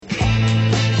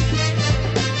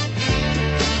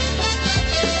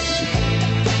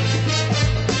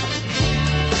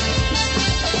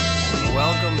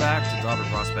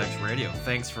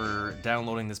thanks for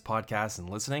downloading this podcast and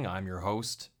listening. I'm your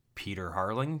host, Peter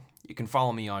Harling. You can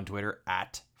follow me on Twitter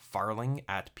at Farling,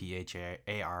 at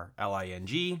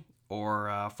PHARLING,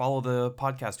 or follow the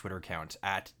podcast Twitter account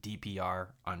at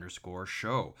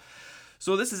DPR_show.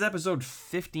 So this is episode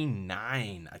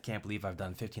 59. I can't believe I've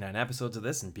done 59 episodes of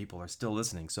this and people are still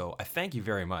listening. So I thank you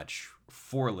very much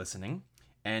for listening.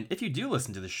 And if you do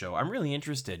listen to the show, I'm really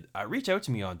interested. Reach out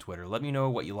to me on Twitter. Let me know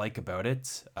what you like about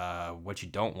it, what you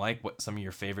don't like, what some of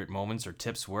your favorite moments or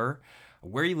tips were.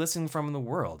 Where are you listening from in the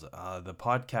world? The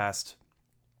podcast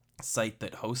site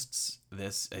that hosts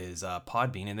this is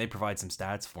Podbean, and they provide some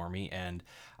stats for me. And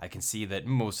I can see that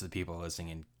most of the people are listening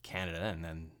in Canada and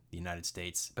then the United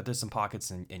States. But there's some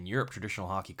pockets in Europe, traditional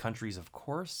hockey countries, of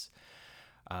course,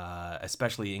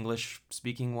 especially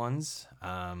English-speaking ones.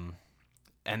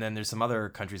 And then there's some other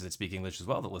countries that speak English as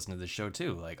well that listen to this show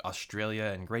too, like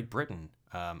Australia and Great Britain.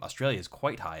 Australia is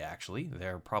quite high, actually.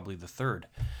 They're probably the third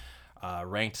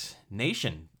ranked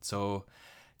nation. So,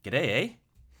 g'day,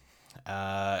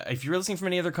 eh? If you're listening from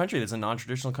any other country that's a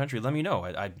non-traditional country, let me know.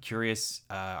 I'm curious,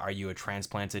 are you a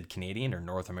transplanted Canadian or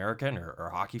North American or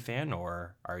a hockey fan?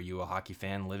 Or are you a hockey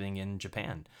fan living in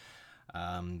Japan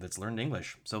that's learned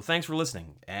English? So thanks for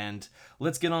listening, and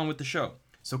let's get on with the show.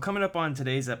 So coming up on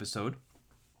today's episode,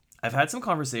 I've had some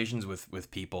conversations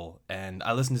with people, and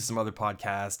I listened to some other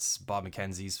podcasts, Bob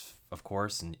McKenzie's, of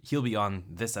course, and he'll be on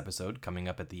this episode coming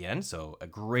up at the end. So a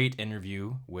great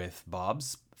interview with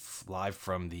Bob's live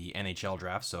from the NHL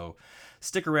draft. So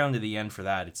stick around to the end for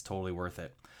that. It's totally worth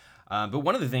it. But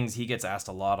one of the things he gets asked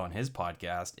a lot on his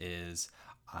podcast is,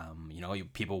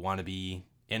 people want to be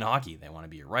in hockey. They want to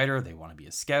be a writer, they want to be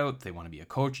a scout, they want to be a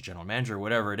coach, a general manager,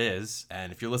 whatever it is.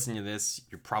 And if you're listening to this,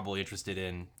 you're probably interested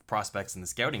in prospects in the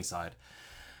scouting side.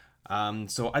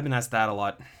 So I've been asked that a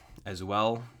lot as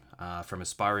well from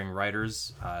aspiring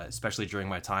writers, especially during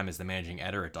my time as the managing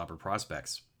editor at Dobber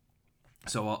Prospects.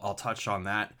 So I'll touch on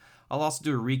that. I'll also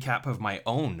do a recap of my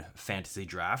own fantasy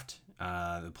draft,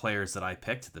 the players that I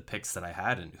picked, the picks that I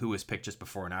had, and who was picked just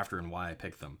before and after and why I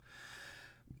picked them.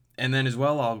 And then as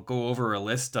well, I'll go over a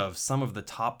list of some of the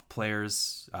top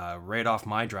players right off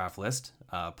my draft list,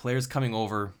 players coming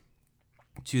over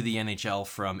to the NHL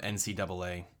from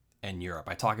NCAA and Europe.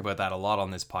 I talk about that a lot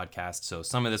on this podcast, so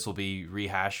some of this will be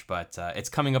rehash, but it's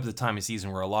coming up at the time of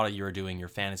season where a lot of you are doing your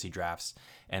fantasy drafts,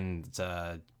 and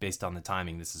based on the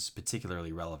timing, this is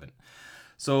particularly relevant.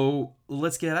 So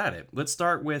let's get at it. Let's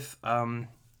start with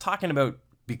talking about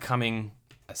becoming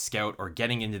a scout or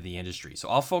getting into the industry. So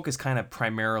I'll focus kind of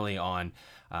primarily on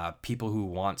people who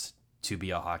want to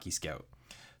be a hockey scout.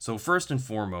 So first and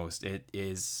foremost, it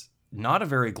is not a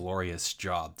very glorious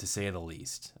job, to say the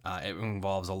least. It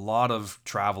involves a lot of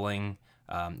traveling,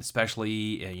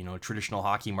 especially traditional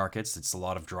hockey markets. It's a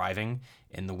lot of driving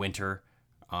in the winter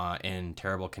in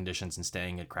terrible conditions and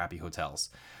staying at crappy hotels.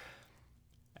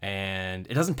 And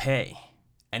it doesn't pay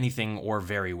anything or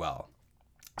very well.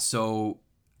 So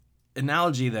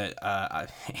analogy that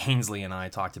Ainsley and I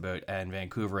talked about in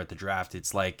Vancouver at the draft,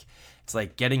 it's like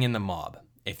getting in the mob.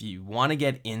 If you want to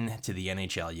get into the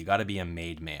NHL, you got to be a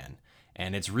made man,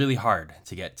 and it's really hard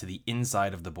to get to the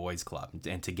inside of the boys club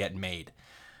and to get made.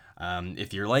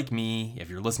 If you're like me,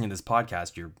 if you're listening to this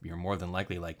podcast, you're more than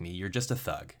likely like me. You're just a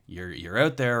thug. You're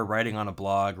out there writing on a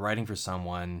blog, writing for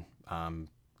someone,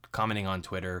 commenting on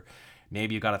Twitter.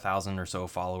 Maybe you got 1,000 or so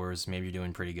followers. Maybe you're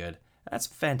doing pretty good. That's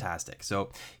fantastic. So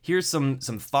here's some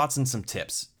thoughts and some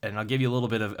tips, and I'll give you a little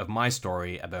bit of my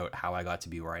story about how I got to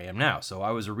be where I am now. So I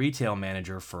was a retail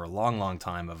manager for a long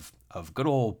time of good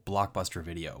old Blockbuster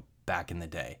Video back in the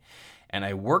day, and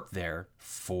I worked there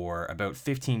for about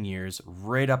 15 years,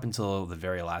 right up until the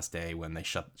very last day when they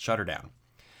shut her down.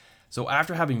 So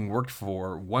after having worked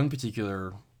for one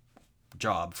particular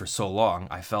job for so long,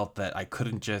 I felt that I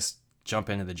couldn't just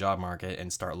jump into the job market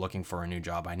and start looking for a new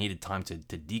job. I needed time to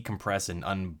decompress and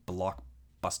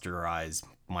unblockbusterize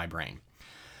my brain.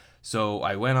 So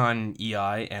I went on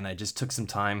EI and I just took some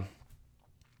time,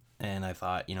 and I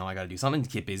thought, I got to do something to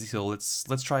keep busy. So let's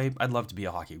try. I'd love to be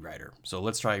a hockey writer. So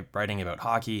let's try writing about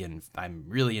hockey, and I'm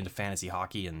really into fantasy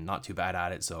hockey and not too bad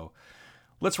at it. So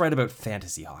let's write about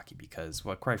fantasy hockey because,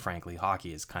 well, quite frankly,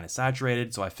 hockey is kind of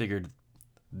saturated. So I figured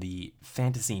the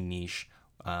fantasy niche,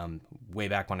 way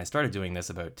back when I started doing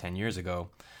this about 10 years ago,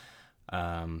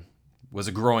 was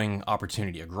a growing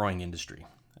opportunity, a growing industry.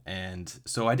 And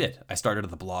so I did. I started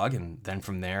the blog, and then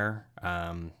from there,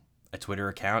 a Twitter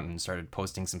account, and started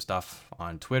posting some stuff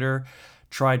on Twitter.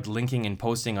 Tried linking and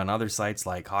posting on other sites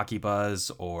like Hockey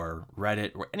Buzz or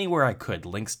Reddit or anywhere I could,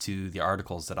 links to the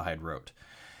articles that I had wrote.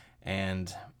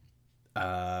 And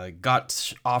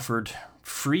got offered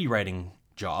free writing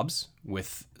jobs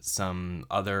with some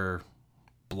other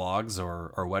blogs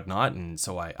or whatnot. And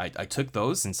so I took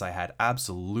those since I had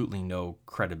absolutely no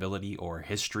credibility or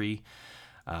history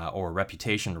or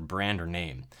reputation or brand or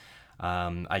name.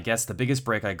 I guess the biggest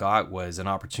break I got was an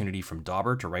opportunity from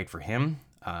Dauber to write for him.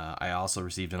 I also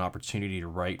received an opportunity to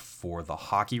write for the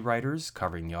hockey writers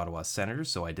covering the Ottawa Senators,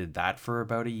 so I did that for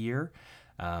about a year.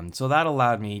 So that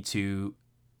allowed me to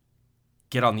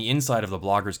get on the inside of the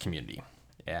bloggers community.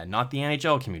 Not the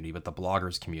NHL community, but the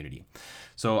bloggers community.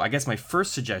 So I guess my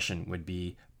first suggestion would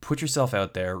be put yourself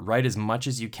out there, write as much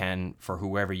as you can for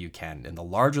whoever you can. And the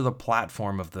larger the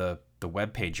platform of the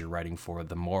web page you're writing for,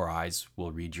 the more eyes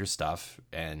will read your stuff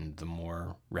and the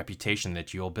more reputation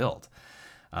that you'll build.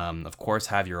 Of course,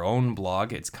 have your own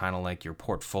blog. It's kind of like your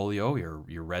portfolio,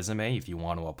 your resume. If you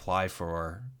want to apply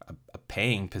for a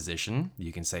paying position,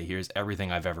 you can say, here's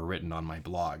everything I've ever written on my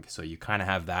blog. So you kind of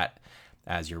have that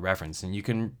as your reference. And you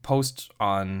can post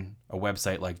on a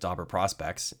website like Dauber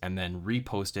Prospects and then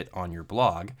repost it on your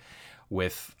blog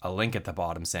with a link at the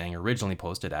bottom saying originally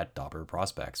posted at Dauber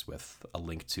Prospects with a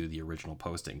link to the original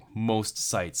posting. Most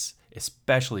sites,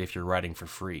 especially if you're writing for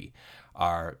free,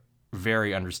 are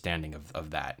very understanding of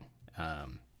that.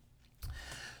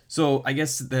 So I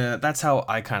guess that's how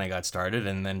I kind of got started.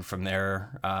 And then from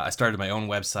there, I started my own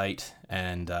website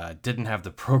and didn't have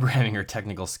the programming or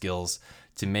technical skills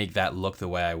to make that look the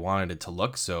way I wanted it to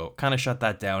look. So kind of shut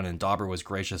that down, and Dauber was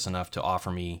gracious enough to offer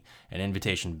me an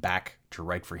invitation back to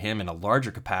write for him in a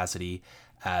larger capacity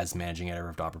as managing editor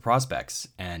of Dauber Prospects.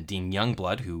 And Dean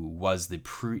Youngblood, who was the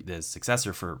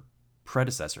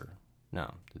predecessor,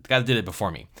 no, the guy that did it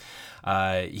before me.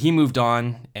 He moved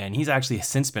on, and he's actually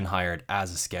since been hired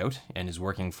as a scout and is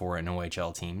working for an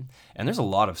OHL team. And there's a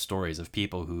lot of stories of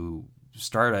people who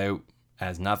start out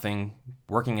as nothing,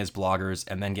 working as bloggers,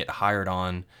 and then get hired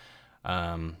on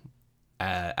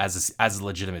as a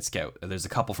legitimate scout. There's a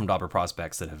couple from Dauber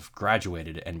Prospects that have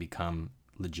graduated and become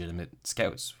legitimate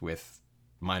scouts with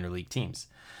minor league teams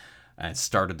and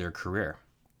started their career.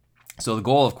 So the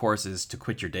goal, of course, is to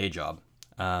quit your day job.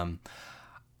 I'm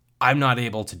not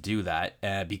able to do that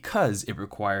because it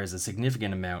requires a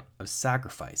significant amount of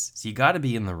sacrifice. So you got to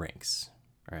be in the rinks,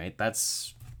 all right?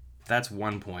 That's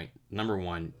 1 point. Number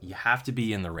one, you have to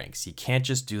be in the rinks. You can't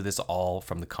just do this all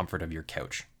from the comfort of your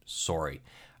couch. Sorry.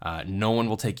 No one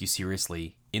will take you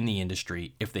seriously in the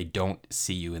industry if they don't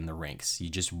see you in the rinks. You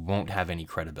just won't have any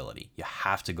credibility. You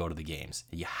have to go to the games.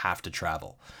 You have to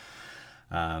travel.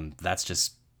 That's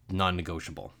just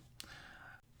non-negotiable.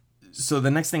 So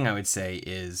the next thing I would say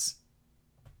is,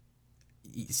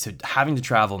 so having to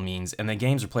travel means, and the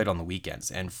games are played on the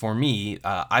weekends. And for me,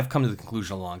 I've come to the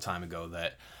conclusion a long time ago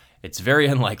that it's very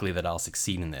unlikely that I'll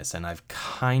succeed in this. And I've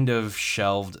kind of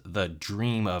shelved the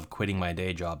dream of quitting my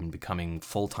day job and becoming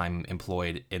full-time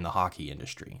employed in the hockey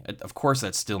industry. Of course,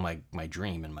 that's still my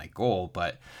dream and my goal,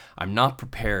 but I'm not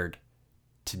prepared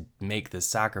to make the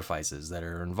sacrifices that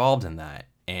are involved in that.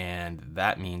 And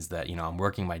that means that, I'm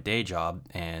working my day job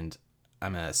and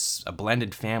I'm a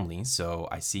blended family. So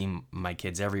I see my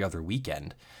kids every other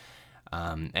weekend.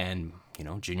 And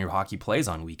junior hockey plays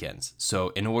on weekends. So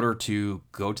in order to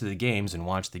go to the games and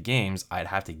watch the games, I'd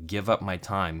have to give up my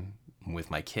time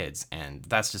with my kids. And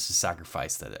that's just a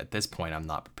sacrifice that at this point I'm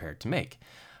not prepared to make.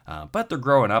 But they're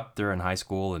growing up, they're in high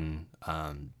school. And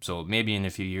so maybe in a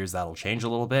few years that'll change a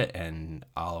little bit and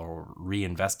I'll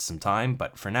reinvest some time.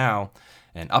 But for now,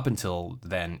 and up until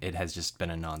then, it has just been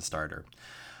a non-starter.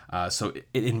 So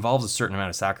it involves a certain amount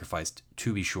of sacrifice,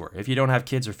 to be sure. If you don't have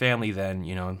kids or family,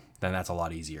 then that's a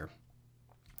lot easier.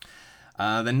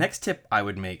 The next tip I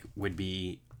would make would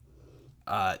be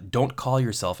don't call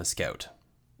yourself a scout.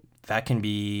 That can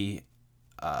be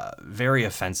very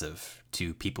offensive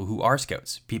to people who are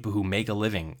scouts, people who make a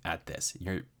living at this.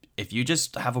 If you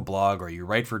just have a blog or you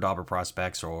write for Dauber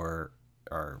Prospects or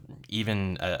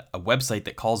even a website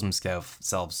that calls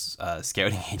themselves a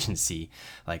scouting agency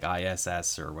like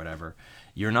ISS or whatever,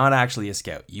 you're not actually a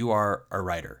scout. You are a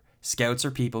writer. Scouts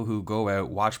are people who go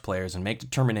out, watch players, and make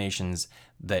determinations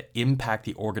that impact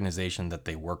the organization that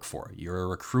they work for. You're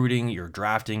recruiting, you're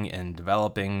drafting and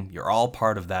developing. You're all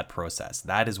part of that process.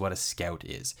 That is what a scout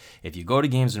is. If you go to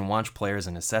games and watch players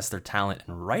and assess their talent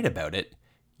and write about it,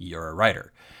 you're a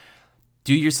writer.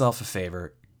 Do yourself a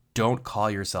favor. Don't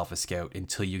call yourself a scout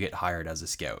until you get hired as a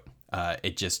scout.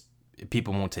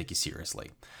 People won't take you seriously.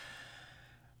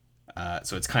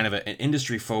 So it's kind of an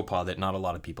industry faux pas that not a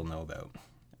lot of people know about.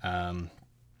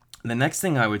 The next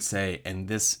thing I would say, and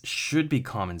this should be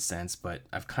common sense, but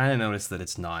I've kind of noticed that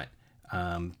it's not,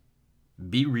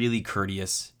 be really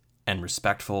courteous and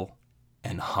respectful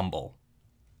and humble.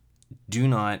 Do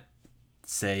not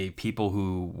say people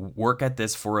who work at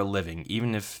this for a living,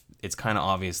 even if it's kind of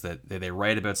obvious that they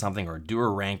write about something or do a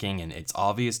ranking and it's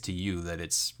obvious to you that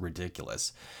it's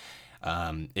ridiculous.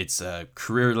 It's a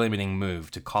career-limiting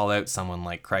move to call out someone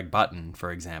like Craig Button,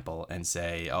 for example, and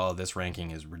say, oh, this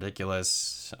ranking is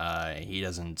ridiculous. He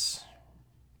doesn't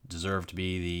deserve to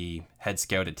be the head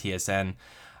scout at TSN.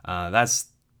 That's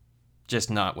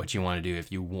just not what you want to do if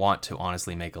you want to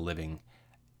honestly make a living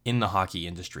in the hockey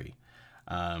industry.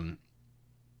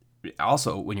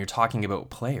 Also, when you're talking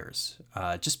about players,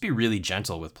 just be really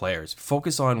gentle with players.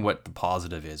 Focus on what the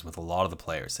positive is with a lot of the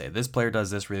players. Say, this player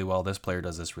does this really well, this player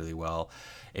does this really well.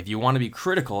 If you want to be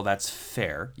critical, that's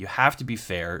fair. You have to be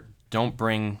fair. Don't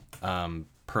bring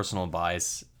personal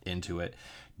bias into it.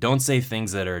 Don't say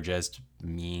things that are just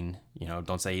mean.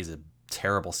 Don't say he's a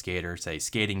terrible skater. Say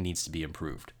skating needs to be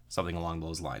improved. Something along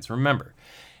those lines. Remember,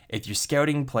 if you're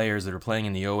scouting players that are playing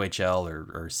in the OHL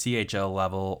or CHL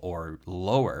level or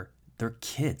lower, they're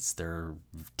kids. They're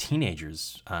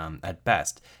teenagers at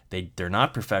best. They're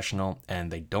not professional and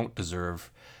they don't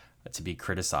deserve to be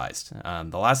criticized.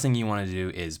 The last thing you want to do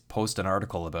is post an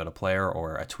article about a player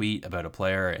or a tweet about a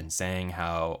player and saying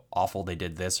how awful they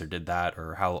did this or did that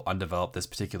or how undeveloped this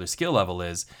particular skill level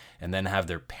is, and then have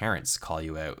their parents call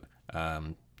you out.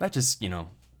 That just,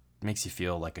 makes you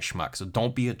feel like a schmuck. So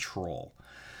don't be a troll.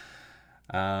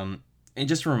 And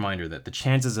just a reminder that the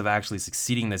chances of actually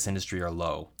succeeding in this industry are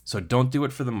low. So don't do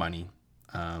it for the money.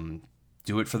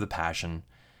 Do it for the passion.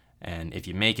 And if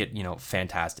you make it,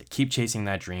 fantastic. Keep chasing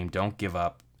that dream. Don't give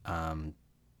up.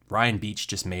 Ryan Beach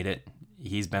just made it.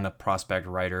 He's been a prospect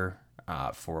writer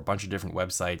for a bunch of different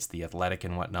websites, The Athletic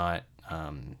and whatnot.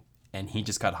 And he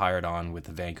just got hired on with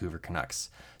the Vancouver Canucks.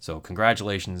 So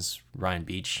congratulations, Ryan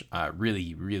Beach.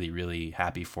 Really, really, really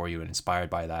happy for you and inspired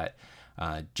by that.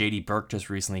 JD Burke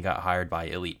just recently got hired by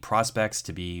Elite Prospects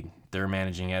to be their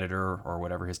managing editor or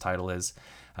whatever his title is.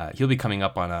 He'll be coming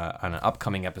up on an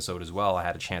upcoming episode as well. I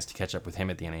had a chance to catch up with him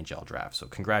at the NHL draft. So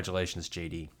congratulations,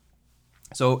 JD.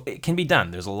 So it can be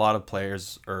done. There's a lot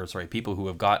of people who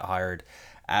have got hired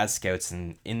as scouts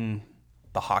in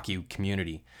the hockey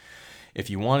community. If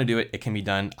you want to do it, it can be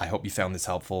done. I hope you found this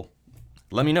helpful.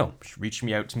 Let me know. Reach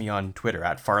me out to me on Twitter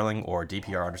at Farling or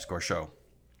DPR_show.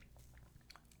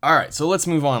 All right, so let's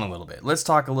move on a little bit. Let's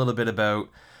talk a little bit about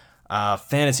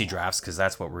fantasy drafts, because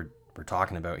that's what we're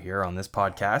talking about here on this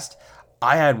podcast.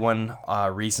 I had one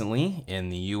recently in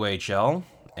the UHL,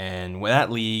 and that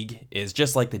league is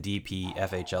just like the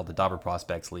DPFHL, the Dobber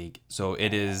Prospects League. So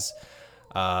it is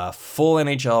a full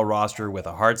NHL roster with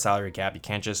a hard salary cap. You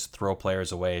can't just throw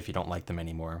players away if you don't like them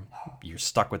anymore. You're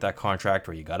stuck with that contract,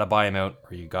 or you got to buy them out,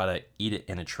 or you got to eat it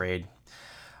in a trade.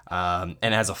 And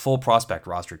it has a full prospect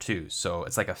roster too. So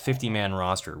it's like a 50-man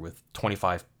roster with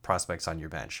 25 prospects on your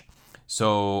bench.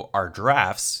 So our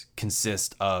drafts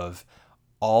consist of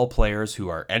all players who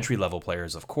are entry-level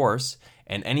players, of course,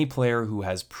 and any player who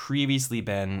has previously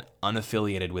been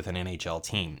unaffiliated with an NHL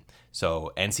team.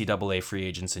 So NCAA free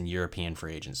agents and European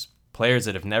free agents. Players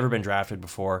that have never been drafted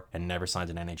before and never signed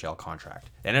an NHL contract.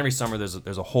 And every summer there's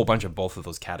a whole bunch of both of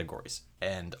those categories.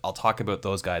 And I'll talk about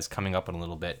those guys coming up in a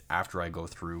little bit after I go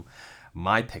through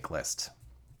my pick list.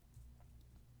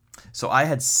 So I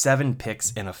had 7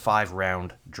 picks in a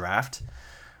 5-round draft.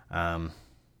 My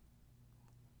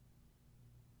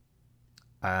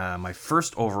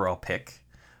first overall pick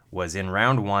was in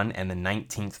round 1 and the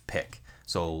 19th pick.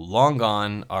 So long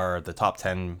gone are the top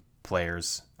 10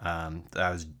 players. I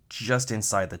was just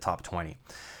inside the top 20.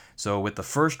 So with the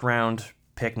first round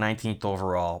pick, 19th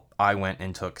overall, I went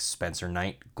and took Spencer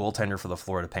Knight, goaltender for the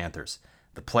Florida Panthers.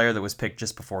 The player that was picked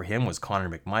just before him was Connor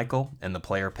McMichael, and the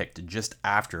player picked just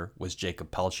after was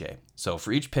Jacob Pelche. So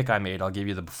for each pick I made, I'll give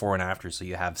you the before and after so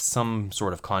you have some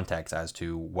sort of context as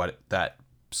to what that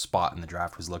spot in the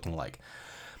draft was looking like.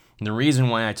 And the reason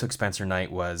why I took Spencer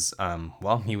Knight was,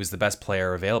 he was the best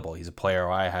player available. He's a player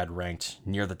I had ranked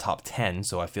near the top 10,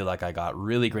 so I feel like I got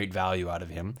really great value out of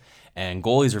him. And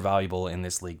goalies are valuable in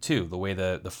this league too. The way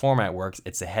the format works,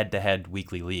 it's a head-to-head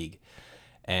weekly league.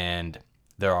 And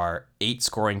there are 8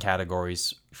 scoring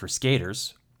categories for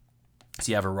skaters.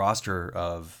 So you have a roster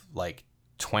of like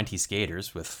 20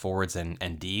 skaters with forwards and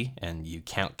D, and you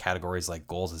count categories like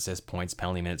goals, assists, points,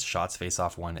 penalty minutes, shots,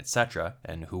 face-off won, etc.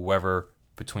 And whoever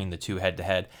between the two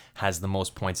head-to-head has the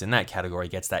most points in that category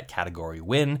gets that category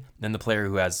win. Then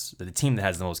the team that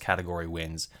has the most category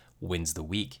wins the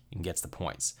week and gets the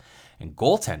points. And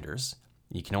goaltenders,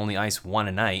 you can only ice 1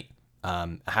 a night,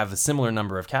 have a similar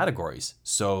number of categories.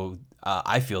 So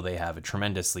I feel they have a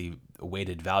tremendously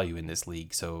weighted value in this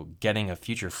league. So getting a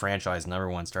future franchise number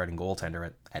 1 starting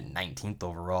goaltender at 19th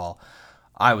overall,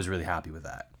 I was really happy with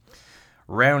that.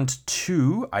 Round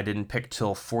 2, I didn't pick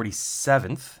till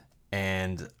 47th,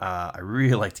 and I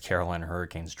really liked Carolina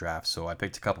Hurricanes draft, so I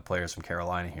picked a couple players from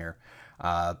Carolina here.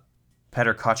 Petr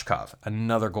Kochkov,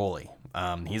 another goalie.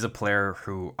 He's a player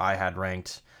who I had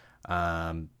ranked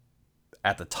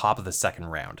at the top of the second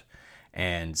round.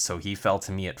 And so he fell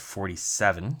to me at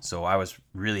 47. So I was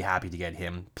really happy to get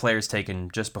him. Players taken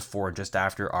just before and just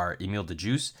after are Emile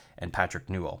DeJuice and Patrick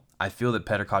Newell. I feel that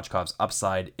Petr Kochkov's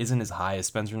upside isn't as high as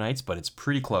Spencer Knight's, but it's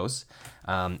pretty close.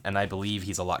 And I believe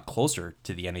he's a lot closer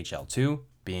to the NHL too,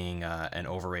 being an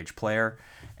overage player.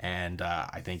 And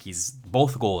I think he's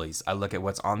both goalies. I look at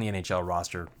what's on the NHL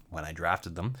roster when I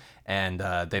drafted them, and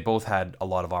they both had a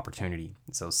lot of opportunity.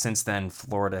 So since then,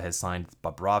 Florida has signed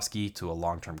Bobrovsky to a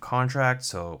long-term contract,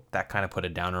 so that kind of put a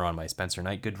downer on my Spencer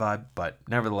Knight good vibe, but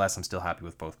nevertheless, I'm still happy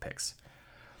with both picks.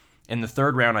 In the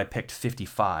third round, I picked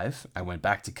 55. I went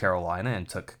back to Carolina and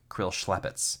took Kirill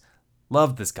Schlepitz.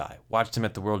 Loved this guy. Watched him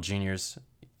at the World Juniors,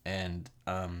 and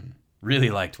really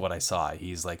liked what I saw.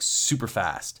 He's like super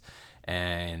fast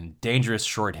and dangerous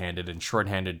shorthanded, and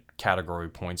shorthanded category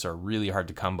points are really hard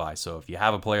to come by. So if you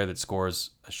have a player that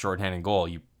scores a shorthanded goal,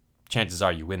 chances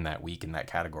are you win that week in that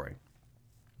category.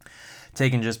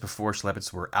 Taken just before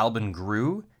Schlepitz were Albin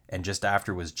Grew, and just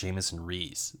after was Jamison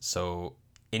Rees. So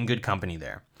in good company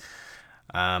there.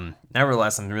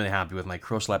 Nevertheless, I'm really happy with my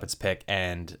Kirill Schlepitz pick,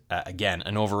 and again,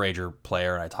 an overager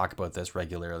player. I talk about this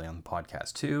regularly on the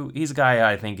podcast too. He's a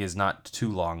guy I think is not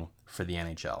too long for the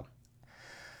NHL.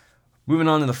 Moving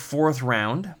on to the fourth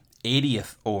round,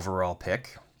 80th overall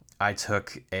pick, I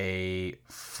took a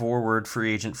forward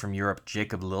free agent from Europe,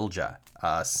 Jacob Lilja,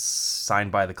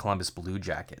 signed by the Columbus Blue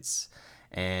Jackets.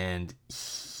 And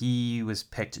he was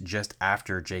picked just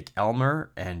after Jake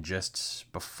Elmer and just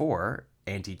before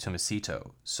Antti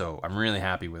Tuomisito. So I'm really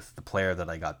happy with the player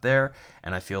that I got there,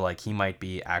 and I feel like he might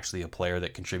be actually a player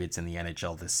that contributes in the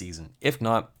NHL this season. If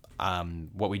not,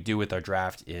 what we do with our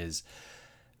draft is,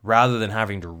 rather than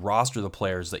having to roster the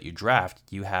players that you draft,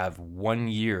 you have 1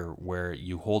 year where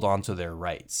you hold on to their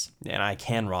rights. And I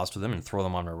can roster them and throw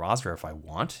them on my roster if I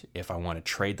want. If I want to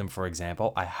trade them, for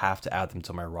example, I have to add them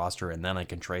to my roster and then I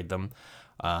can trade them.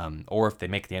 Or if they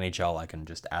make the NHL, I can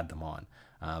just add them on.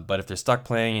 But if they're stuck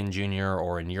playing in junior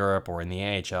or in Europe or in the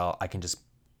AHL, I can just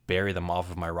bury them off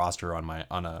of my roster on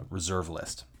a reserve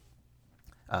list.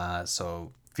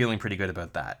 So feeling pretty good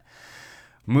about that.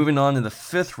 Moving on to the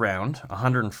fifth round,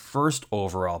 101st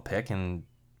overall pick, and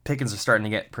pickings are starting to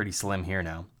get pretty slim here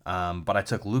now. But I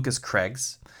took Lucas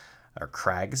Craggs,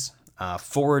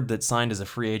 forward that signed as a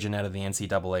free agent out of the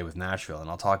NCAA with Nashville, and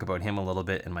I'll talk about him a little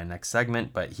bit in my next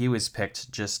segment, but he was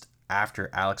picked just after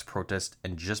Alex Protest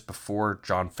and just before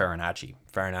John Farinacci.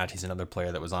 Farinacci's another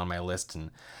player that was on my list,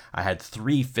 and I had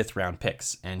 3 fifth-round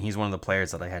picks, and he's one of the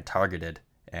players that I had targeted,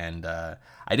 and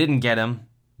I didn't get him,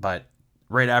 but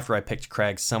right after I picked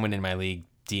Craig, someone in my league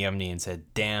DM'd me and said,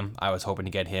 damn, I was hoping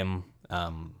to get him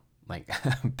like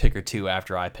pick or two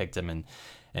after I picked him,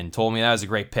 and told me that was a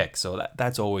great pick. So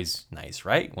that's always nice,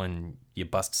 right? When you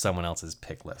bust someone else's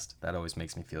pick list. That always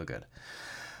makes me feel good.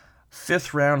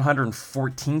 Fifth round,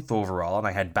 114th overall, and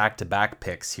I had back-to-back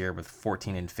picks here with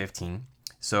 14 and 15.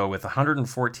 So with the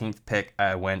 114th pick,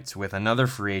 I went with another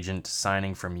free agent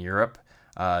signing from Europe,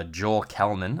 Joel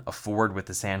Kellman, a forward with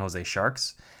the San Jose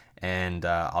Sharks. And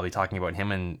I'll be talking about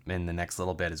him in the next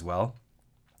little bit as well.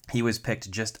 He was picked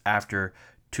just after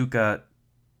Tuukka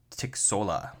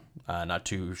Tiksola. Not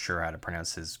too sure how to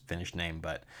pronounce his Finnish name,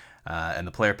 but and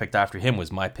the player picked after him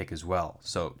was my pick as well.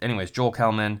 So anyways, Joel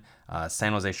Kellman,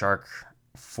 San Jose Shark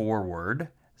forward,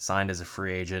 signed as a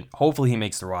free agent. Hopefully he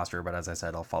makes the roster, but as I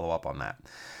said, I'll follow up on that.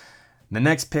 The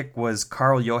next pick was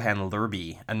Carl-Johan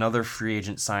Lerby, another free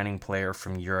agent signing player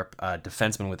from Europe,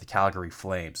 defenseman with the Calgary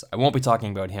Flames. I won't be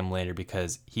talking about him later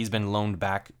because he's been loaned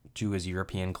back to his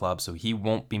European club, so he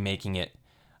won't be making it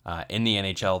in the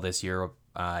NHL this year.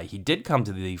 He did come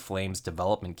to the Flames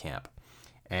development camp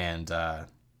and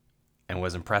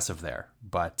was impressive there,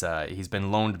 but he's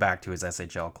been loaned back to his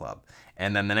SHL club.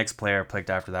 And then the next player picked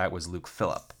after that was Luke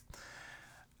Phillip.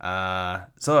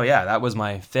 So yeah, that was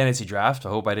my fantasy draft. I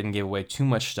hope I didn't give away too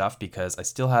much stuff because I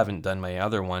still haven't done my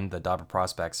other one, the Dobber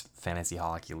Prospects Fantasy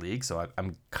Hockey League. So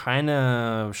I'm kind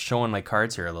of showing my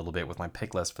cards here a little bit with my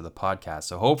pick list for the podcast.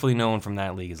 So hopefully no one from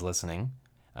that league is listening.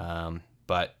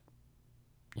 But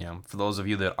you know, for those of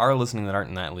you that are listening that aren't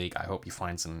in that league, I hope you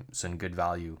find some good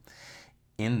value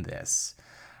in this.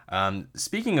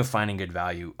 Speaking of finding good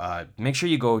value, make sure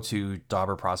you go to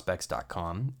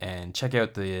dobberprospects.com and check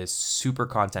out the super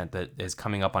content that is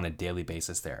coming up on a daily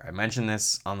basis there. I mentioned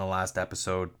this on the last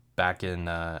episode back in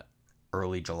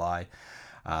early July,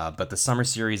 but the summer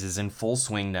series is in full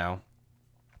swing now.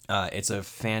 It's a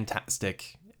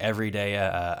fantastic, every day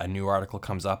a new article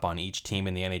comes up on each team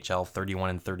in the NHL, 31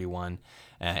 and 31,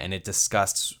 and it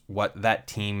discusses what that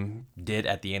team did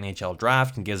at the NHL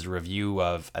draft and gives a review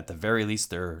of, at the very least,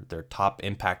 their top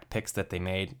impact picks that they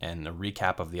made and a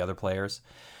recap of the other players.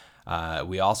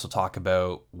 We also talk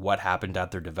about what happened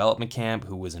at their development camp,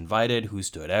 who was invited, who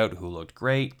stood out, who looked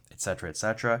great, etc.,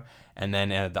 etc. And then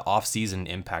the off-season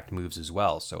impact moves as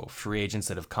well. So free agents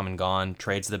that have come and gone,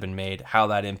 trades that have been made, how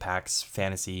that impacts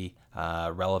fantasy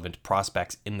relevant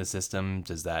prospects in the system.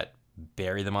 Does that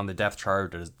bury them on the depth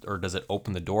chart, or does it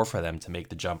open the door for them to make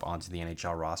the jump onto the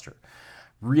NHL roster?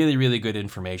 Really, really good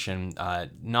information,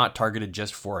 not targeted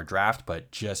just for a draft,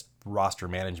 but just roster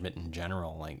management in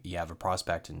general. Like, you have a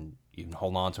prospect and you can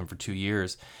hold on to him for 2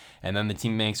 years, and then the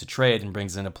team makes a trade and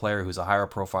brings in a player who's a higher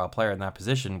profile player in that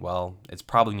position. Well, it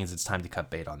probably means it's time to cut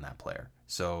bait on that player.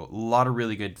 So a lot of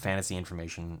really good fantasy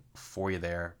information for you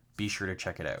there. Be sure to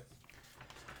check it out.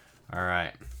 All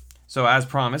right. So as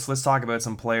promised, let's talk about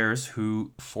some players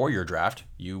who, for your draft,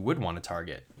 you would want to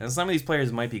target. And some of these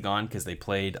players might be gone because they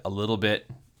played a little bit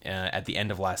at the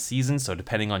end of last season. So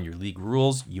depending on your league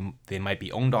rules, they might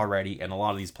be owned already. And a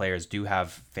lot of these players do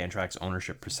have Fantrax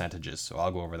ownership percentages. So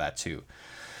I'll go over that too.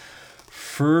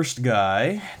 First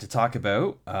guy to talk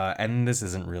about, and this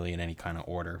isn't really in any kind of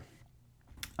order,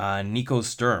 Nico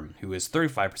Sturm, who is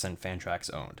 35%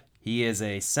 Fantrax owned. He is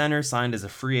a center signed as a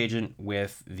free agent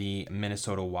with the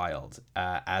Minnesota Wild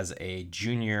as a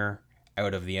junior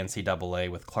out of the NCAA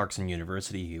with Clarkson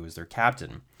University. He was their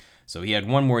captain. So he had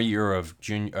one more year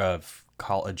of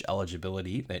college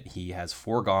eligibility that he has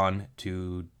foregone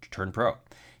to turn pro.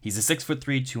 He's a 6'3",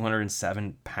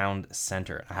 207-pound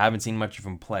center. I haven't seen much of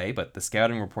him play, but the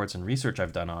scouting reports and research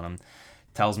I've done on him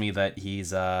tells me that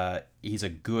he's a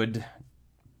good,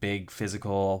 big,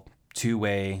 physical,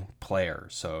 two-way player.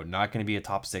 So not going to be a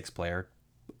top 6 player.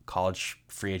 College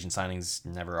free agent signings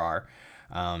never are.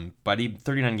 But he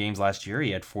 39 games last year.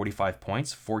 He had 45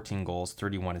 points, 14 goals,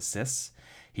 31 assists.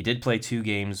 He did play 2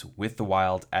 games with the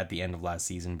Wild at the end of last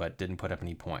season, but didn't put up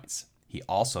any points. He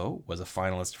also was a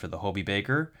finalist for the Hobey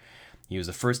Baker. He was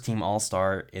a first-team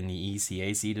All-Star in the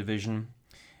ECAC division,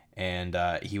 and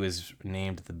he was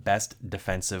named the best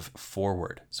defensive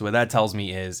forward. So what that tells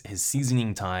me is his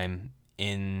seasoning time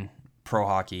in pro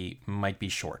hockey might be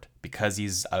short because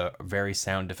he's a very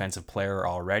sound defensive player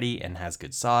already and has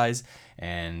good size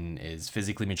and is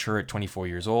physically mature at 24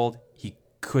 years old. He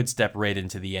could step right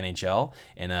into the NHL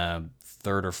in a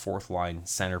 3rd or 4th line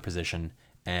center position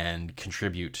and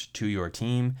contribute to your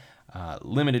team.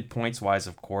 Limited points wise,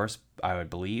 of course, I would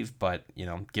believe, but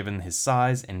given his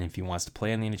size and if he wants to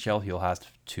play in the NHL, he'll have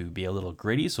to be a little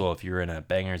gritty. So if you're in a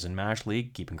bangers and mash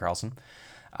league, keeping Carlson,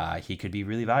 he could be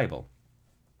really valuable.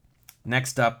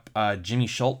 Next up, Jimmy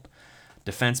Schultz,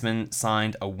 defenseman,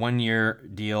 signed a 1-year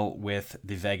deal with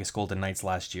the Vegas Golden Knights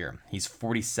last year. He's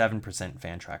 47%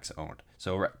 Fantrax owned.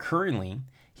 So currently,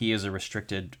 he is a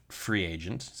restricted free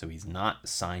agent, so he's not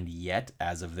signed yet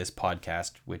as of this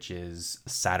podcast, which is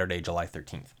Saturday, July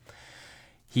 13th.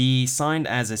 He signed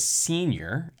as a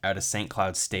senior out of St.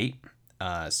 Cloud State,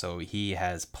 so he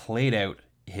has played out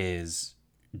his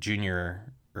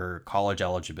junior or college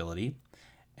eligibility,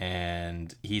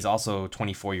 and he's also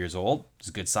 24 years old. He's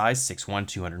a good size, 6'1",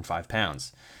 205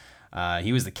 pounds.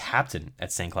 He was the captain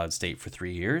at St. Cloud State for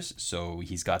 3 years, so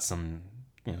he's got some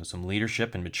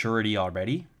leadership and maturity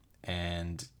already.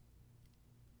 And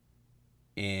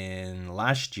in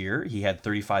last year, he had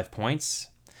 35 points.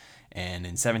 And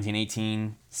in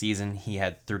 17-18 season, he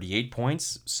had 38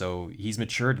 points. So he's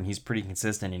matured and he's pretty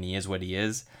consistent, and he is what he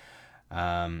is.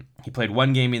 He played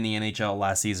 1 game in the NHL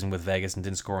last season with Vegas and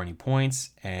didn't score any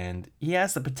points. And he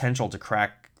has the potential to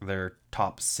crack their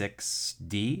top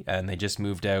 6D. And they just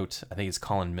moved out, I think it's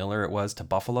Colin Miller to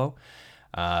Buffalo.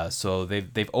 So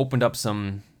they've opened up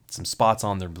some spots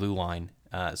on their blue line.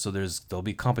 So there'll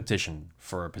be competition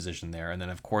for a position there. And then,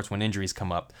 of course, when injuries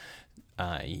come up,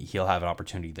 he'll have an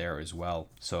opportunity there as well.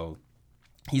 So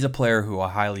he's a player who I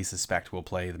highly suspect will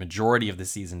play the majority of the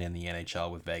season in the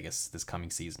NHL with Vegas this coming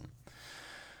season.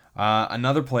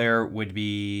 Another player would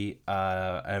be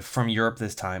from Europe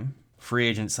this time, free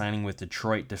agent signing with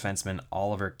Detroit defenseman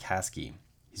Oliver Kasky.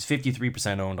 He's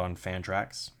 53% owned on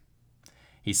Fantrax.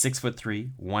 He's 6'3",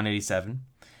 187,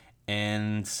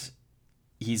 and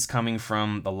he's coming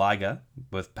from the Liga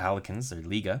with Pelicans, or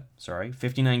Liga,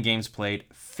 59 games played,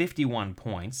 51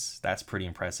 points. That's pretty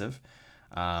impressive.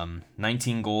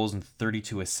 19 goals and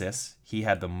 32 assists. He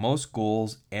had the most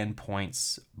goals and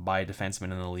points by a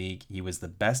defenseman in the league. He was the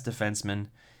best defenseman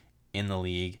in the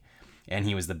league. And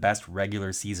he was the best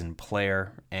regular season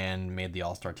player and made the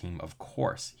All-Star team, of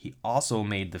course. He also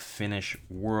made the Finnish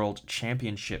World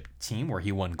Championship team, where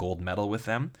he won gold medal with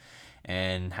them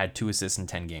and had 2 assists in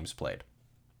 10 games played.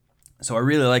 So I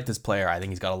really like this player. I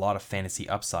think he's got a lot of fantasy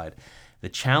upside. The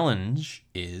challenge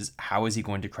is, how is he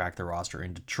going to crack the roster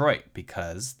in Detroit?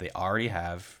 Because they already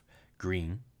have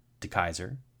Green,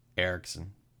 DeKeyser,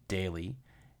 Eriksson, Daly,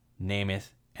 Namath,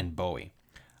 and Bowie,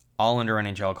 all under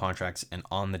NHL contracts and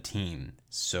on the team.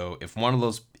 So if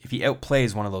he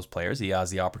outplays one of those players, he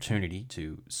has the opportunity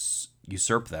to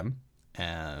usurp them,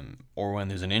 or when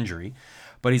there's an injury.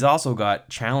 But he's also got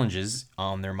challenges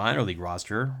on their minor league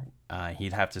roster.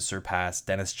 He'd have to surpass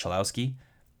Dennis Cholowski,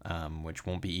 which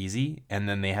won't be easy. And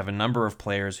then they have a number of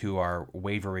players who are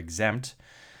waiver exempt,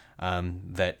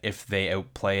 that if they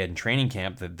outplay in training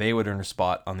camp, that they would earn a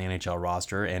spot on the NHL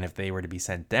roster. And if they were to be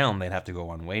sent down, they'd have to go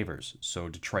on waivers. So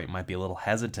Detroit might be a little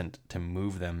hesitant to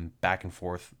move them back and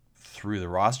forth through the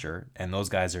roster. And those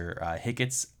guys are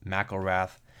Hicketts,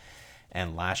 McElrath,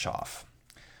 and Lashoff.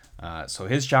 So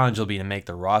his challenge will be to make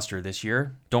the roster this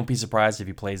year. Don't be surprised if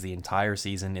he plays the entire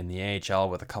season in the AHL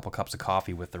with a couple cups of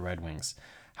coffee with the Red Wings.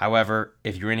 However,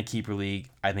 if you're in a keeper league,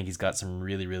 I think he's got some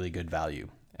really, really good value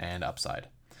and upside.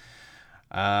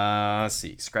 Let's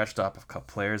see. Scratched up a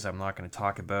couple players I'm not going to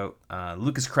talk about.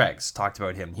 Lucas Craigs, talked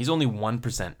about him. He's only 1%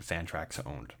 Fantrax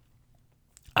owned.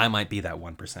 I might be that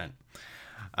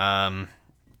 1%.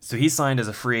 So he signed as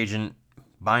a free agent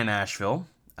by Nashville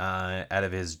out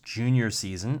of his junior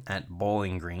season at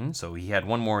Bowling Green. So he had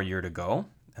one more year to go,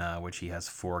 which he has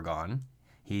foregone.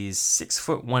 He's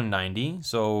 6'1", 190,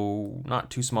 so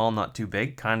not too small, not too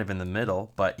big, kind of in the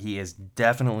middle, but he is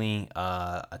definitely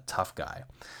a tough guy.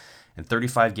 In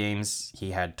 35 games,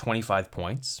 he had 25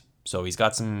 points, so he's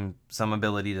got some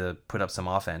ability to put up some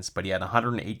offense, but he had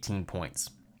 118 points.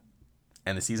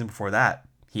 And the season before that,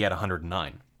 he had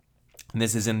 109. And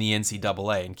this is in the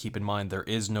NCAA, and keep in mind, there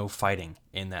is no fighting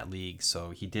in that league,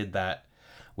 so he did that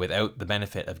without the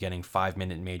benefit of getting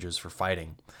 5-minute majors for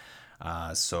fighting.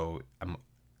 So I'm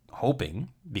hoping,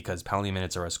 because penalty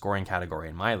minutes are a scoring category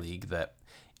in my league, that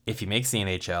if he makes the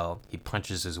NHL, he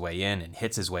punches his way in and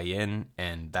hits his way in,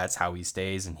 and that's how he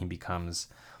stays, and he becomes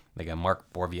like a Mark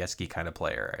Borowiecki kind of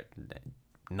player.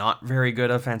 Not very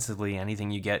good offensively.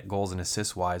 Anything you get goals and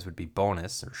assists wise would be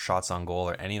bonus, or shots on goal,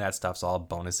 or any of that stuff's all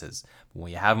bonuses. But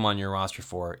what you have him on your roster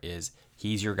for is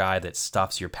he's your guy that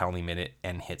stuffs your penalty minute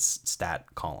and hits stat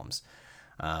columns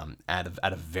at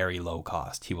a very low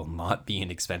cost. He will not be an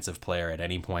expensive player at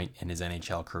any point in his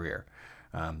NHL career.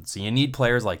 So you need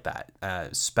players like that,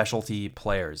 specialty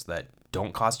players that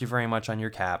don't cost you very much on your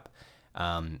cap,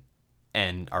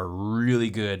 and are really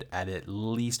good at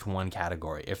least one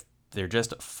category. If they're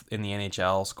just in the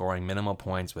NHL scoring minimal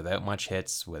points without much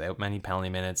hits, without many penalty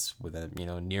minutes, with a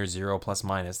near zero plus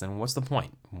minus, then what's the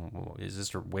point? It's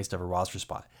just a waste of a roster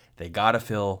spot. They got to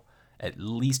fill at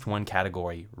least one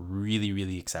category really,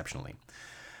 really exceptionally.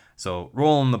 So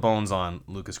rolling the bones on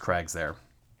Lucas Craigs there.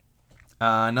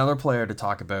 Another player to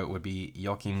talk about would be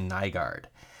Joakim Nygard.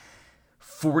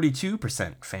 42%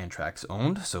 Fantrax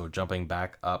owned, so jumping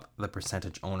back up the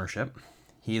percentage ownership.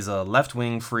 He is a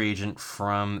left-wing free agent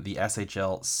from the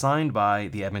SHL signed by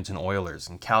the Edmonton Oilers,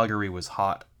 and Calgary was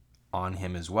hot on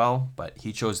him as well, but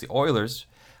he chose the Oilers,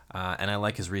 and I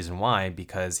like his reason why,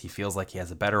 because he feels like he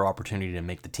has a better opportunity to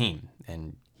make the team,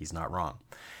 and he's not wrong.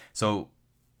 So,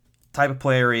 type of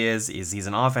player he is he's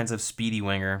an offensive, speedy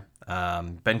winger,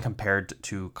 been compared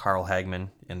to Carl Hagman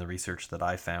in the research that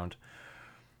I found.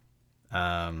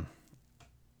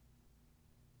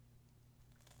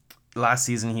 Last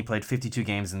season, he played 52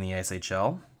 games in the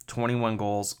ASHL, 21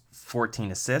 goals,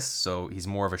 14 assists, so he's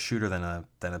more of a shooter than a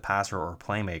passer or a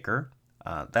playmaker.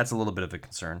 That's a little bit of a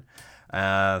concern.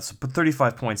 But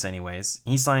 35 points anyways.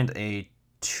 He signed a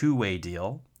two-way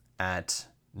deal at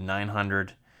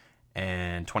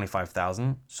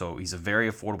 $925,000, so he's a very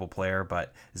affordable player,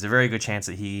 but there's a very good chance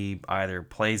that he either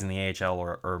plays in the AHL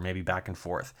or maybe back and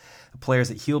forth. The players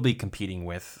that he'll be competing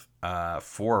with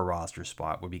for a roster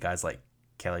spot would be guys like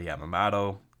Kelly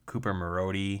Yamamoto, Cooper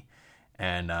Marody,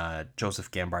 and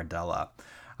Joseph Gambardella.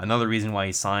 Another reason why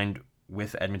he signed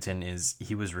with Edmonton is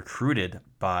he was recruited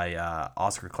by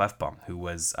Oscar Klefbom, who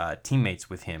was teammates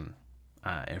with him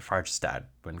in Fredrikstad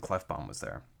when Klefbom was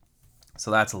there.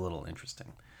 So that's a little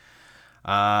interesting.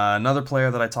 Another player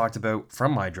that I talked about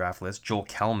from my draft list, Joel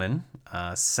Kellman,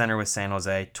 center with San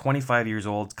Jose, 25 years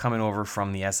old, coming over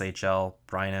from the SHL,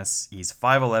 Brynäs. He's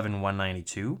 5'11",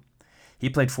 192. He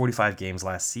played 45 games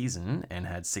last season and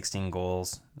had 16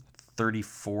 goals,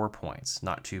 34 points.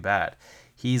 Not too bad.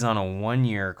 He's on a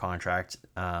 1-year contract,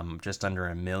 just under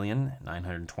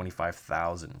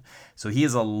 $1,925,000. So he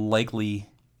is a likely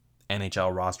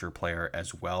NHL roster player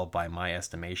as well by my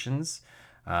estimations.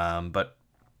 But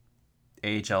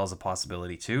AHL is a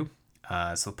possibility too.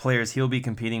 So players he'll be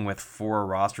competing with for a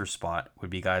roster spot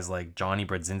would be guys like Johnny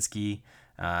Brodzinski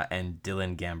and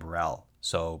Dylan Gambrell.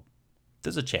 So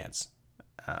there's a chance.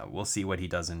 We'll see what he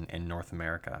does in North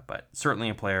America, but certainly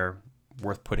a player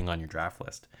worth putting on your draft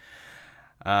list.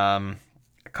 A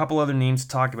couple other names to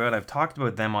talk about. I've talked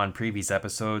about them on previous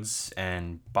episodes,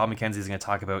 and Bob McKenzie is going to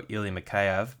talk about Ilya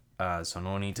Mikheyev, so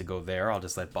no need to go there. I'll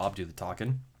just let Bob do the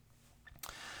talking.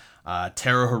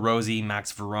 Taro Hirose,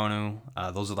 Max Veronneau,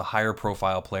 those are the higher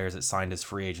profile players that signed as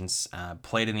free agents,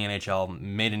 played in the NHL,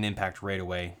 made an impact right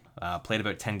away, played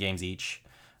about 10 games each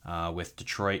with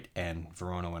Detroit and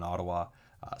Veronneau in Ottawa.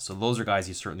 So those are guys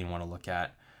you certainly want to look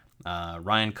at.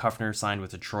 Ryan Kuffner signed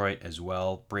with Detroit as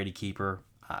well. Brady Keeper.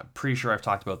 Pretty sure I've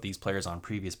talked about these players on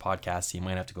previous podcasts. So you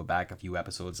might have to go back a few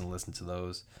episodes and listen to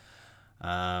those.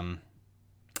 Artyom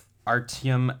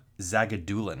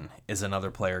Zagadulin is another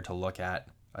player to look at.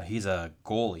 He's a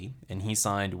goalie, and he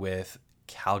signed with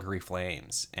Calgary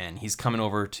Flames, and he's coming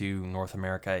over to North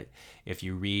America. If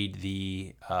you read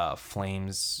the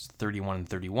Flames 31 and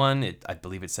 31, I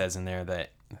believe it says in there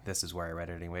that, this is where I read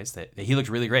it anyways, that he looked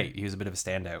really great. He was a bit of a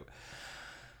standout.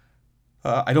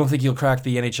 I don't think he'll crack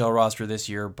the NHL roster this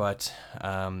year, but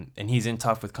and he's in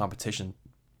tough with competition.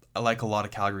 I like a lot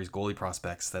of Calgary's goalie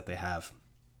prospects that they have.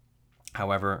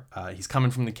 However, he's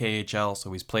coming from the KHL,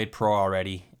 so he's played pro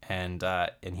already, and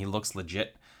he looks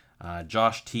legit.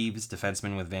 Josh Teves,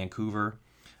 defenseman with Vancouver,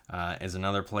 is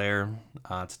another player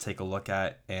to take a look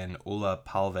at, and Ola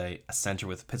Palve, a center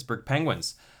with Pittsburgh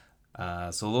Penguins.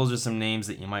 So those are some names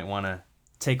that you might want to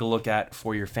take a look at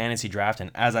for your fantasy draft.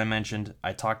 And as I mentioned,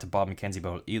 I talked to Bob McKenzie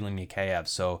about Ilya Mikheyev.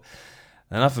 So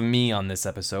enough of me on this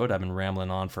episode. I've been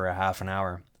rambling on for a half an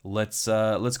hour. Let's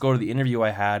go to the interview I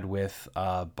had with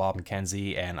Bob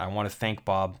McKenzie, and I want to thank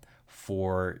Bob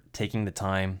for taking the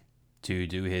time to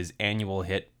do his annual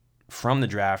hit from the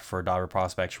draft for Dobber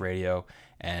Prospects Radio.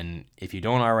 And if you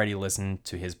don't already listen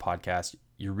to his podcast,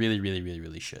 you really, really, really,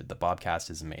 really should. The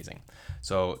Bobcast is amazing.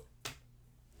 So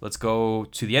let's go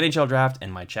to the NHL draft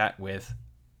and my chat with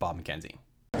Bob McKenzie.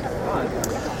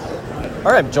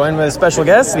 All right, joined by a special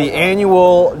guest, the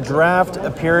annual draft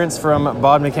appearance from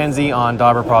Bob McKenzie on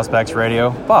Dobber Prospects Radio.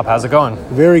 Bob, how's it going?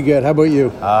 Very good. How about you?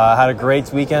 Had a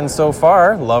great weekend so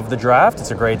far. Love the draft.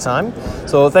 It's a great time.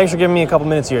 So thanks for giving me a couple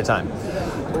minutes of your time.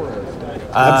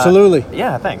 Absolutely.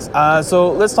 Yeah, thanks.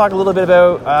 So let's talk a little bit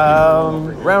about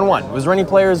round one. Was there any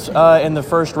players in the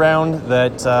first round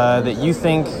that you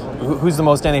think, who's the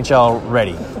most NHL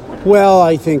ready? Well,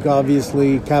 I think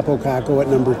obviously Kappa Kakko at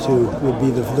number 2 would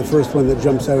be the first one that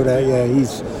jumps out at you.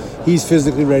 He's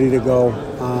physically ready to go.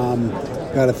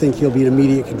 Got to think he'll be an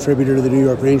immediate contributor to the New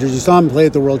York Rangers. You saw him play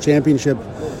at the World Championship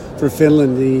for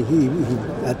Finland. He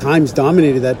at times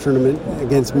dominated that tournament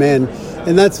against men,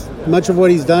 and that's much of what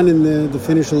he's done in the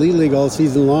Finnish Elite League all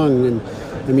season long. And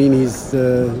I mean, he's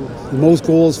the most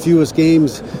goals, fewest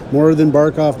games, more than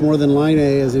Barkov, more than Laine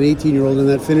as an 18-year-old in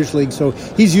that Finnish league. So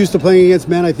he's used to playing against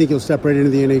men. I think he'll step right into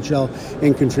the NHL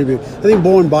and contribute. I think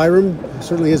Bowen Byram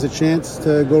certainly has a chance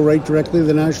to go right directly to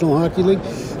the National Hockey League.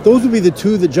 Those would be the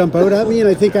two that jump out at me, and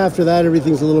I think after that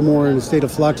everything's a little more in a state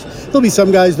of flux. There'll be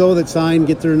some guys, though, that sign,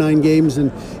 get their 9 games,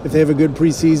 and if they have a good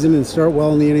preseason and start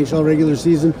well in the NHL regular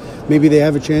season, maybe they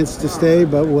have a chance to stay,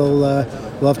 but we'll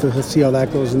have to see how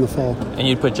that goes in the fall. And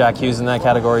you'd put Jack Hughes in that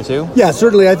category too? Yeah,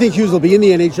 certainly. I think Hughes will be in the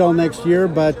NHL next year,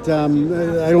 but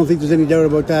I don't think there's any doubt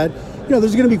about that. You know,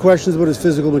 there's going to be questions about his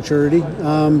physical maturity,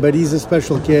 but he's a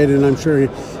special kid, and I'm sure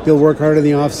he'll work hard in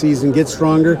the offseason, get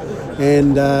stronger.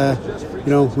 And, you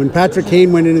know, when Patrick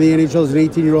Kane went into the NHL as an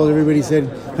 18-year-old, everybody said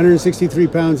 163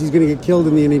 pounds, he's going to get killed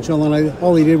in the NHL, and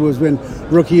all he did was win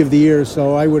Rookie of the Year.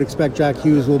 So I would expect Jack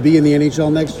Hughes will be in the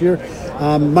NHL next year.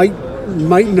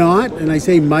 Might not, and I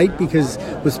say might because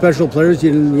with special players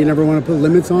you never want to put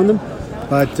limits on them,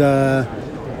 but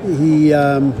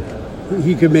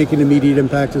he could make an immediate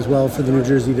impact as well for the New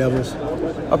Jersey Devils.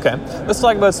 Okay, let's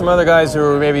talk about some other guys who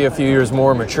are maybe a few years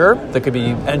more mature that could be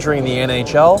entering the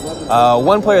NHL.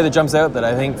 One player that jumps out that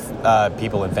I think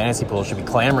people in fantasy pools should be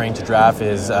clamoring to draft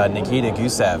is Nikita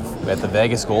Gusev at the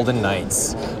Vegas Golden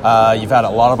Knights. You've had a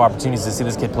lot of opportunities to see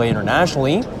this kid play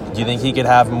internationally. Do you think he could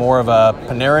have more of a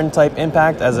Panarin-type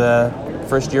impact as a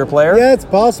first-year player? Yeah, it's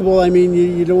possible. I mean,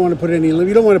 you don't want to put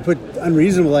you don't want to put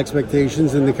unreasonable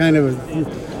expectations, and the kind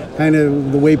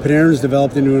of the way Panarin's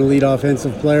developed into an elite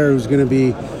offensive player who's going to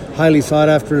be highly sought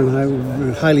after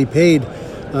and highly paid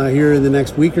here in the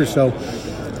next week or so.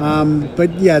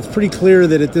 But yeah, it's pretty clear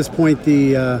that at this point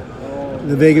the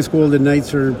Vegas Golden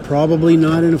Knights are probably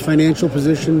not in a financial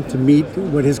position to meet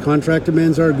what his contract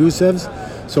demands are, Gusev's.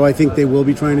 So I think they will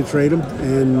be trying to trade him,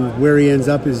 and where he ends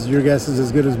up is your guess is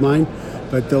as good as mine.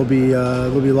 But there'll be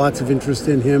lots of interest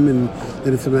in him, and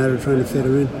then it's a matter of trying to fit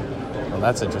him in. Well,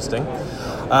 that's interesting.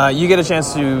 You get a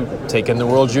chance to take in the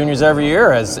World Juniors every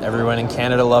year, as everyone in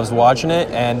Canada loves watching it,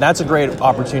 and that's a great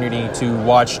opportunity to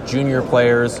watch junior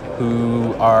players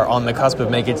who are on the cusp of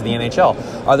making it to the NHL.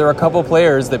 Are there a couple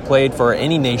players that played for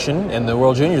any nation in the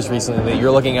World Juniors recently that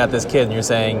you're looking at this kid and you're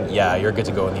saying, yeah, you're good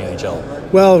to go in the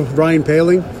NHL? Well, Ryan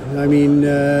Poehling. I mean,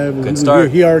 good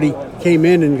start. He already came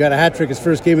in and got a hat trick his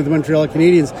first game with the Montreal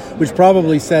Canadiens, which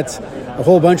probably sets a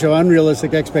whole bunch of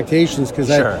unrealistic expectations because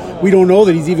we don't know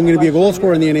that he's even going to be a goal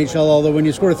scorer in the NHL, although when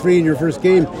you score 3 in your first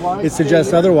game, it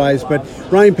suggests otherwise. But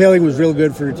Ryan Poehling was real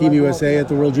good for Team USA at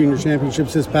the World Junior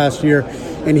Championships this past year,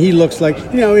 and he looks like,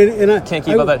 can't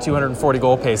keep up that 240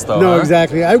 goal pace, though. No,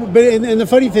 exactly. And the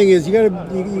funny thing is, you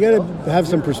gotta have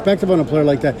some perspective on a player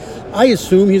like that. I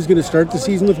assume he's going to start the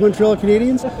season with Montreal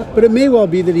Canadiens, but it may well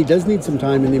be that he does need some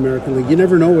time in the American League. You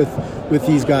never know with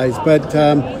these guys. But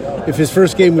if his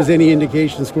first game was any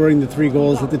indication, scoring the 3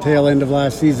 goals at the tail end of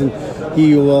last season,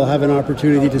 he will have an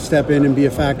opportunity to step in and be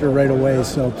a factor right away.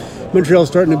 So Montreal's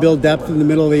starting to build depth in the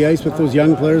middle of the ice with those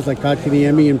young players like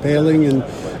Kotkaniemi and Poehling, and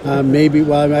I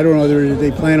don't know whether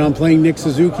they plan on playing Nick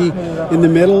Suzuki in the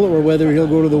middle or whether he'll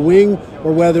go to the wing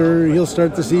or whether he'll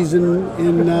start the season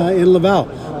in Laval.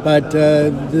 But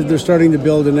they're starting to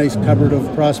build a nice cupboard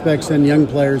of prospects and young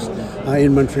players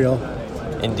in Montreal.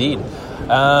 Indeed.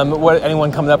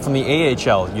 Anyone coming up from the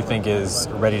AHL you think is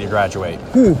ready to graduate?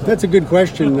 That's a good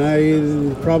question.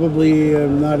 I probably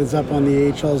am not as up on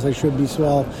the AHL as I should be, so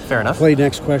I'll Fair enough. Play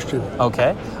next question.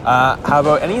 Okay. How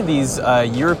about any of these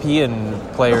European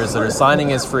players that are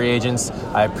signing as free agents?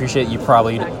 I appreciate you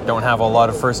probably don't have a lot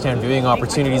of first-hand viewing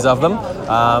opportunities of them,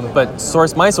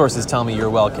 but my sources tell me you're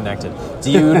well connected.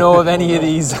 Do you know of any of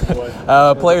these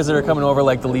players that are coming over,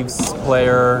 like the Leafs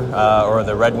player or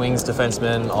the Red Wings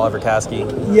defenseman, Oliver Kasky?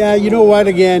 Yeah, you know what?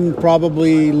 Again,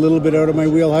 probably a little bit out of my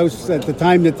wheelhouse. At the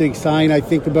time that they sign, I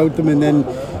think about them, and then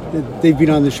they've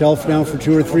been on the shelf now for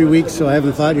 2 or 3 weeks, so I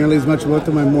haven't thought nearly as much about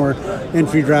them. I'm more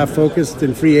entry draft focused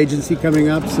and free agency coming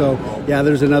up. So, yeah,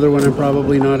 there's another one I'm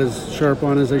probably not as sharp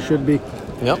on as I should be.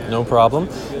 Yep, no problem.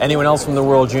 Anyone else from the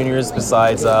World Juniors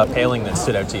besides Poehling that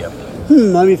stood out to you?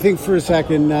 Let me think for a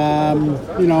second.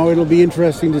 It'll be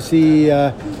interesting to see,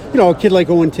 a kid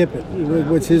like Owen Tippett.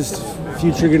 What's his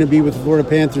future going to be with the Florida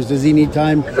Panthers? Does he need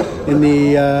time in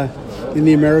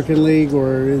the American League,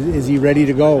 or is he ready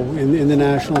to go in the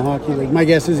National Hockey League? My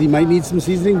guess is he might need some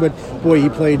seasoning, but boy, he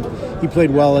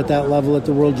played well at that level at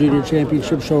the World Junior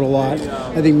Championship. Showed a lot.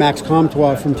 I think Max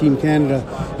Comtois from Team Canada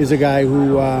is a guy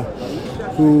who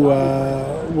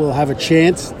will have a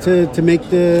chance to make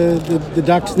the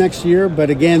Ducks next year.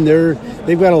 But again,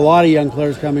 they've got a lot of young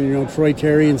players coming. Troy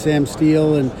Terry and Sam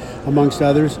Steele and amongst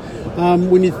others.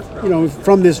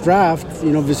 From this draft,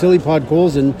 Vasili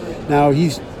Podkolzin, now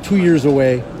he's 2 years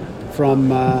away from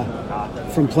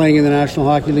playing in the National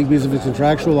Hockey League because of his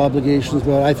contractual obligations.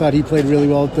 But I thought he played really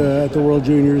well at the World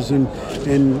Juniors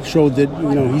and showed that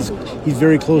he's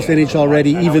very close to NHL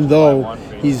ready, even though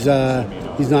he's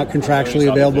not contractually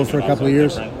available for a couple of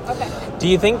years. Do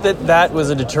you think that was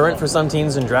a deterrent for some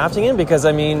teams in drafting him? Because,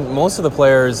 most of the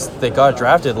players that got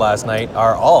drafted last night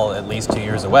are all at least 2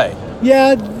 years away.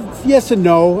 Yeah, yes and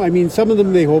no. Some of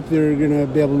them, they hope they're going to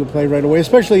be able to play right away,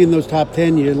 especially in those top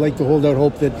 10. You'd like to hold out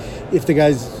hope that if the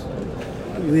guy's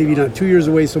maybe not 2 years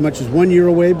away so much as 1 year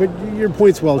away, but your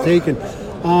point's well taken.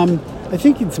 I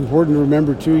think it's important to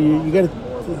remember, too, you got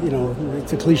to,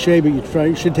 it's a cliche, but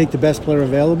you should take the best player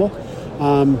available.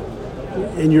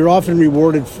 And you're often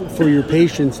rewarded for your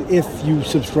patience if you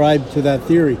subscribe to that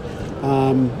theory.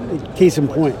 Case in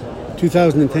point,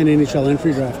 2010 NHL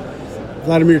entry draft.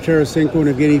 Vladimir Tarasenko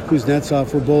and Evgeny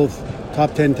Kuznetsov were both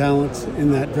top 10 talents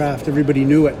in that draft. Everybody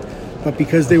knew it. But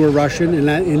because they were Russian, and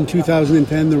that in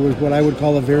 2010 there was what I would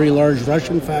call a very large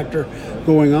Russian factor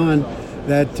going on,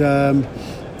 that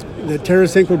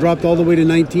Tarasenko dropped all the way to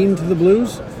 19 to the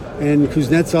Blues, and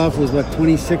Kuznetsov was,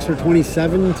 26 or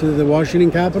 27 to the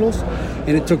Washington Capitals.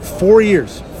 And it took 4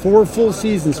 years, 4 full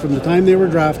seasons from the time they were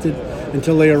drafted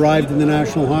until they arrived in the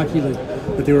National Hockey League.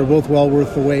 But they were both well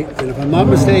worth the wait. And if I'm not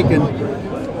mistaken,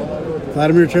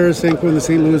 Vladimir Tarasenko and the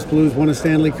St. Louis Blues won a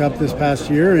Stanley Cup this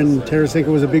past year, and Tarasenko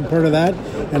was a big part of that.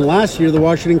 And last year, the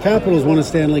Washington Capitals won a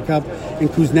Stanley Cup, and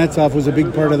Kuznetsov was a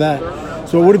big part of that.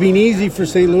 So it would have been easy for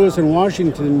St. Louis and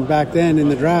Washington back then in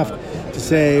the draft to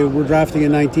say, we're drafting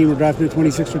at 19, we're drafting at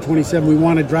 26 or 27. We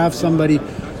want to draft somebody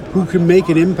who can make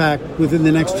an impact within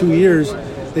the next 2 years,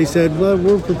 they said, well,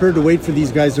 we're prepared to wait for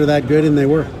these guys. They're that good, and they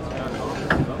were.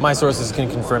 My sources can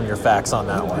confirm your facts on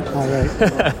that one. All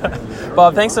right.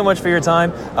 Bob, thanks so much for your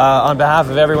time. On behalf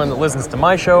of everyone that listens to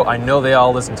my show, I know they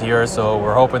all listen to yours, so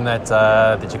we're hoping that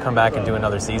that you come back and do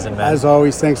another season, man. As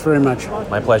always, thanks very much.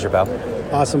 My pleasure, pal.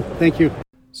 Awesome. Thank you.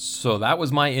 So that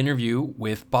was my interview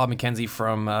with Bob McKenzie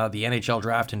from the NHL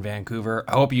draft in Vancouver.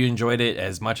 I hope you enjoyed it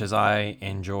as much as I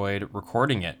enjoyed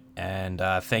recording it. And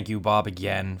thank you, Bob,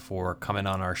 again for coming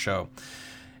on our show.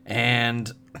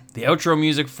 And the outro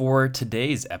music for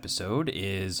today's episode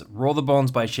is Roll the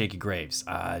Bones by Shaky Graves.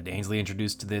 Ainsley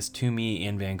introduced this to me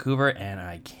in Vancouver, and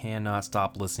I cannot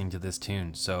stop listening to this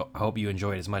tune. So I hope you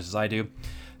enjoy it as much as I do.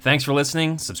 Thanks for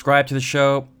listening. Subscribe to the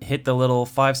show. Hit the little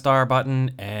 5-star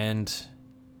button, and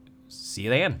see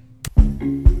you again.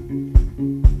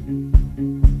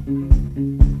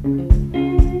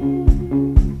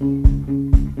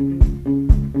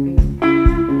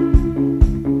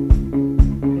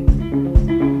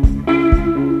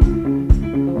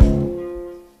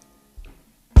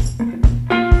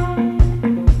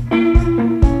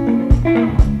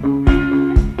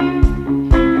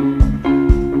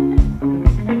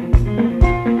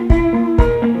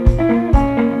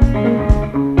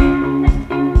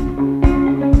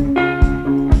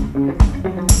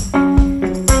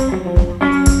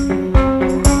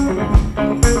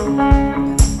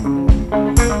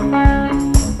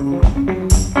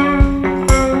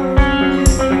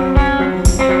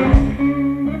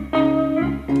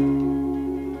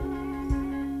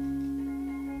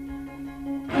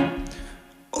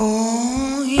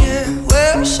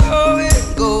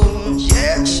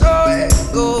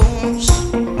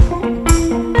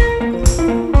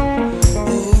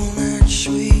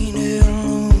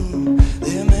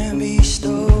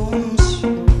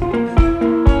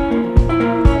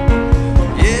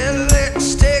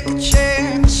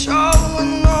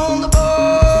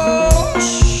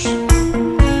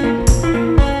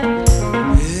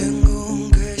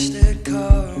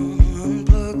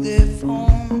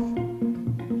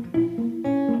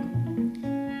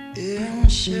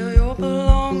 Share your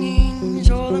belongings,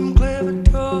 all them clever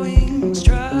drawings.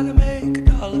 Try to make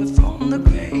 $1 from the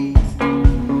grave.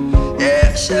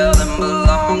 Yeah, sell them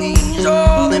belongings,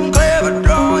 all them clever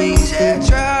drawings. Yeah,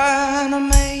 trying to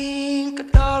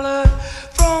make $1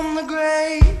 from the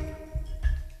grave.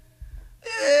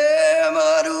 Yeah,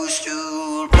 but who's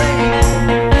to blame?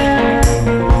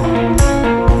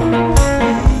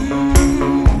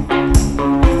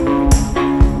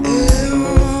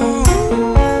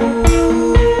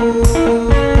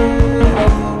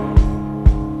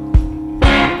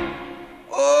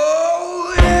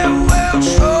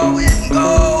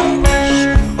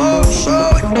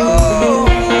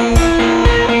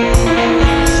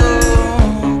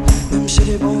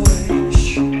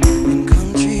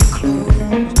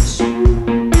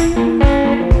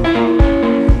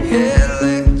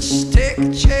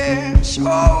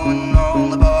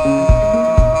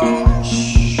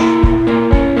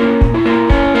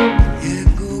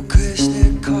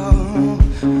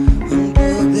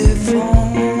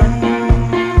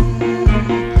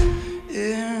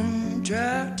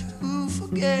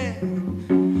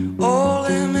 All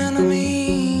them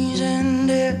enemies and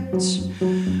debts,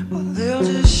 or they'll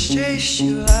just chase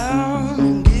you out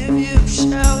and give you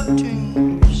sour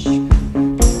dreams.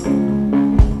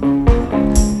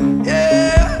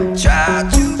 Yeah, try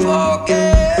to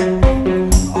forget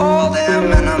all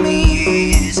them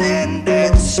enemies and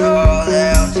debts, or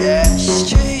they'll just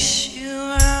chase you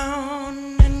out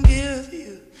and give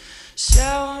you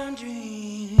sour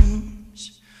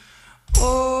dreams.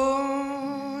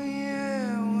 Oh,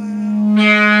 yeah, well,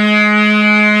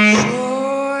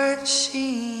 so it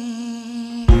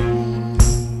seems.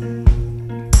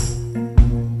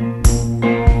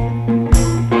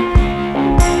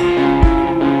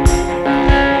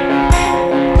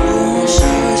 Oh, so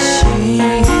it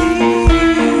seems.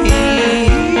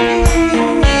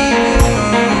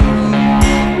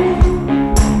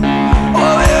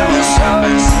 Oh, yeah, well, so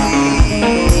it seems.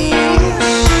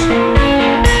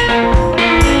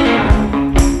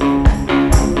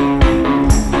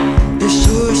 It's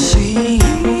so it seems.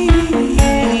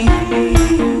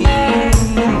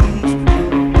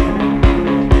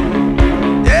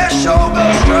 Yeah, sure go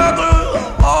struggle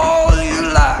all you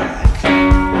like.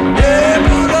 They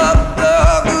put up the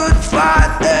good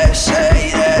fight. They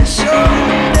say that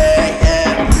someday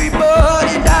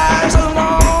everybody dies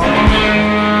alone.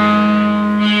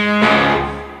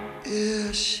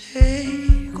 Yeah,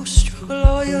 say go struggle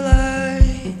all you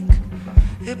like.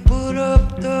 They put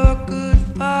up the